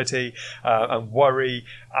and anxiety and worry,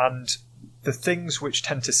 and the things which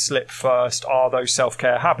tend to slip first are those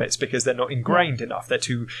self-care habits because they're not ingrained enough. They're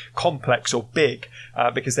too complex or big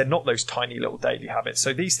because they're not those tiny little daily habits.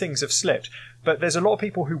 So these things have slipped. But there's a lot of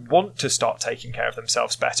people who want to start taking care of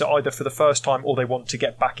themselves better, either for the first time or they want to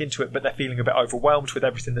get back into it, but they're feeling a bit overwhelmed with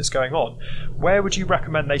everything that's going on. Where would you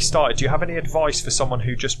recommend they start? Do you have any advice for someone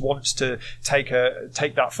who just wants to take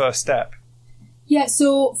that first step? Yeah,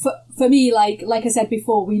 so for me, like I said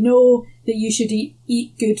before, we know that you should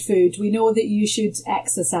eat good food. We know that you should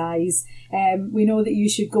exercise. We know that you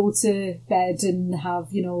should go to bed and have,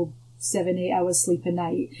 7-8 hours sleep a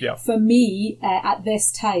night. Yeah. For me, at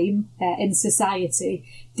this time in society,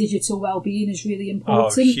 digital well-being is really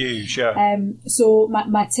important. Oh, huge, yeah. So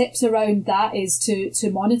my tips around that is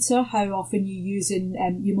to monitor how often you're using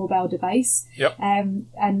your mobile device. Yep. And,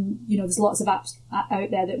 there's lots of apps out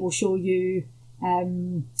there that will show you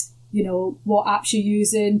what apps you're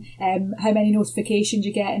using, how many notifications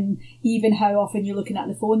you're getting, even how often you're looking at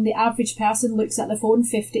the phone. The average person looks at the phone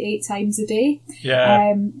 58 times a day.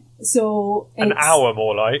 Yeah. So an hour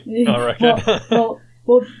more like, I reckon.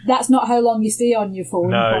 Well, that's not how long you stay on your phone,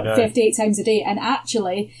 no. 58 times a day. And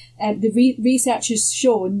actually, the research has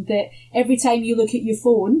shown that every time you look at your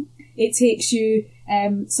phone, it takes you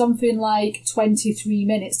something like 23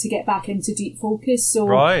 minutes to get back into deep focus. So,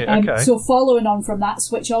 right, okay. So following on from that,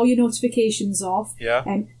 switch all your notifications off. Yeah.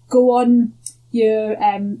 Go on your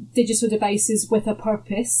digital devices with a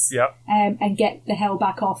purpose. Yeah. And get the hell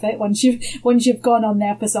back off it once you've gone on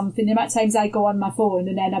there for something. The amount of times I go on my phone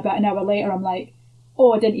and then about an hour later I'm like,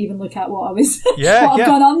 oh, I didn't even look at what I was what I've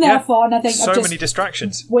gone on there for, and I think so I've just many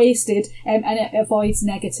distractions wasted, and it avoids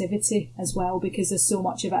negativity as well because there's so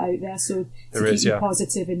much of it out there. So to keep you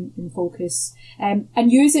positive and focus, and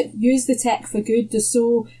use the tech for good. There's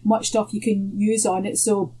so much stuff you can use on it.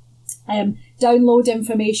 So download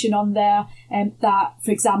information on there, that,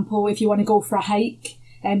 for example, if you want to go for a hike,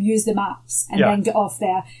 use the maps and then get off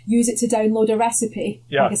there. Use it to download a recipe.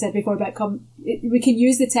 Yeah. Like I said before we can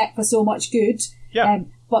use the tech for so much good. Yeah.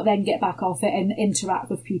 But then get back off it and interact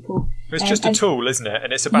with people. It's just a tool, isn't it?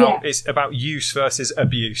 And it's about use versus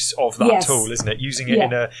abuse of that tool, isn't it? Using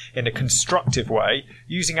it in a constructive way,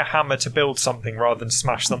 using a hammer to build something rather than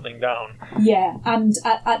smash something down. Yeah, and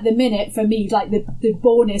at the minute, for me, like the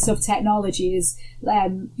bonus of technology is,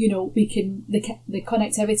 we can the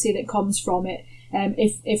connectivity that comes from it.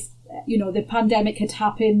 If the pandemic had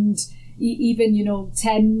happened even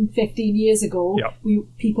 10, 15 years ago,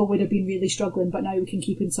 people would have been really struggling, but now we can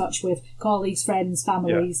keep in touch with colleagues, friends,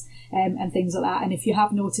 families, and things like that. And if you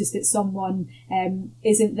have noticed that someone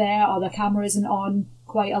isn't there or their camera isn't on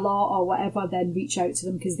quite a lot or whatever, then reach out to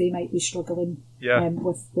them because they might be struggling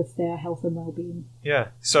with their health and well-being. Yeah,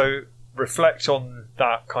 so reflect on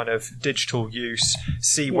that kind of digital use,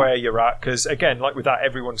 see where you're at, because again, like with that,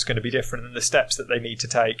 everyone's going to be different, and the steps that they need to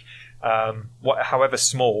take, however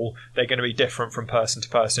small, they're going to be different from person to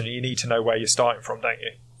person, and you need to know where you're starting from, don't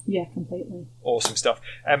you? Yeah, completely. Awesome stuff.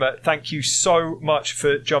 Emma, thank you so much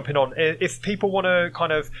for jumping on. If people want to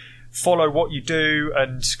kind of follow what you do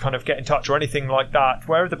and kind of get in touch or anything like that,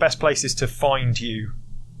 where are the best places to find you?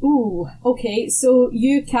 Ooh, okay, so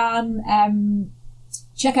you can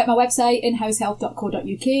check out my website,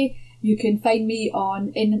 inhousehealth.co.uk. You can find me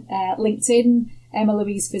on LinkedIn, Emma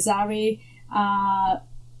Louise Fazzari,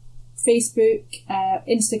 Facebook,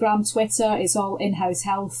 Instagram, Twitter is all In-House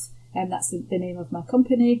Health. That's the name of my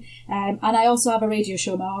company. And I also have a radio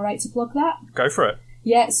show. Am I all right to plug that? Go for it.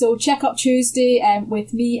 Yeah, so Check Up Tuesday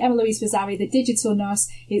with me, Emma Louise Vazzari, the digital nurse.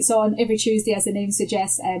 It's on every Tuesday, as the name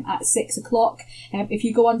suggests, at 6 o'clock. If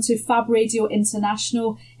you go on to Fab Radio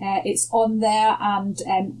International, it's on there, and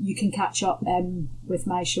you can catch up with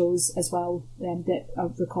my shows as well that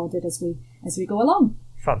are recorded as we go along.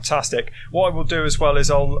 Fantastic. What I will do as well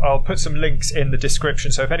is I'll put some links in the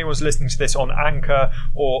description. So if anyone's listening to this on Anchor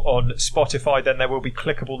or on Spotify, then there will be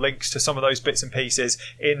clickable links to some of those bits and pieces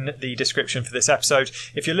in the description for this episode.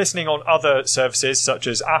 If you're listening on other services such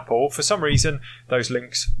as Apple, for some reason those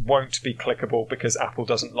links won't be clickable because Apple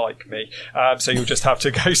doesn't like me. So you'll just have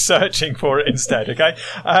to go searching for it instead. Okay.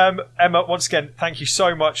 Emma, once again, thank you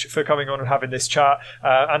so much for coming on and having this chat,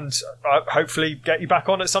 and hopefully get you back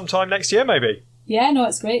on at some time next year, maybe. Yeah, no,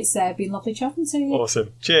 it's great. It's been lovely chatting to you.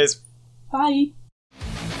 Awesome. Cheers. Bye.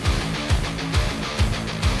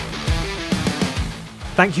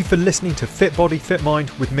 Thank you for listening to Fit Body, Fit Mind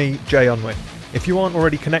with me, Jay Unwin. If you aren't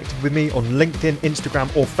already connected with me on LinkedIn, Instagram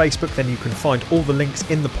or Facebook, then you can find all the links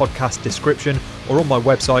in the podcast description or on my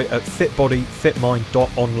website at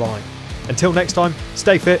fitbodyfitmind.online. Until next time,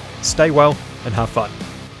 stay fit, stay well and have fun.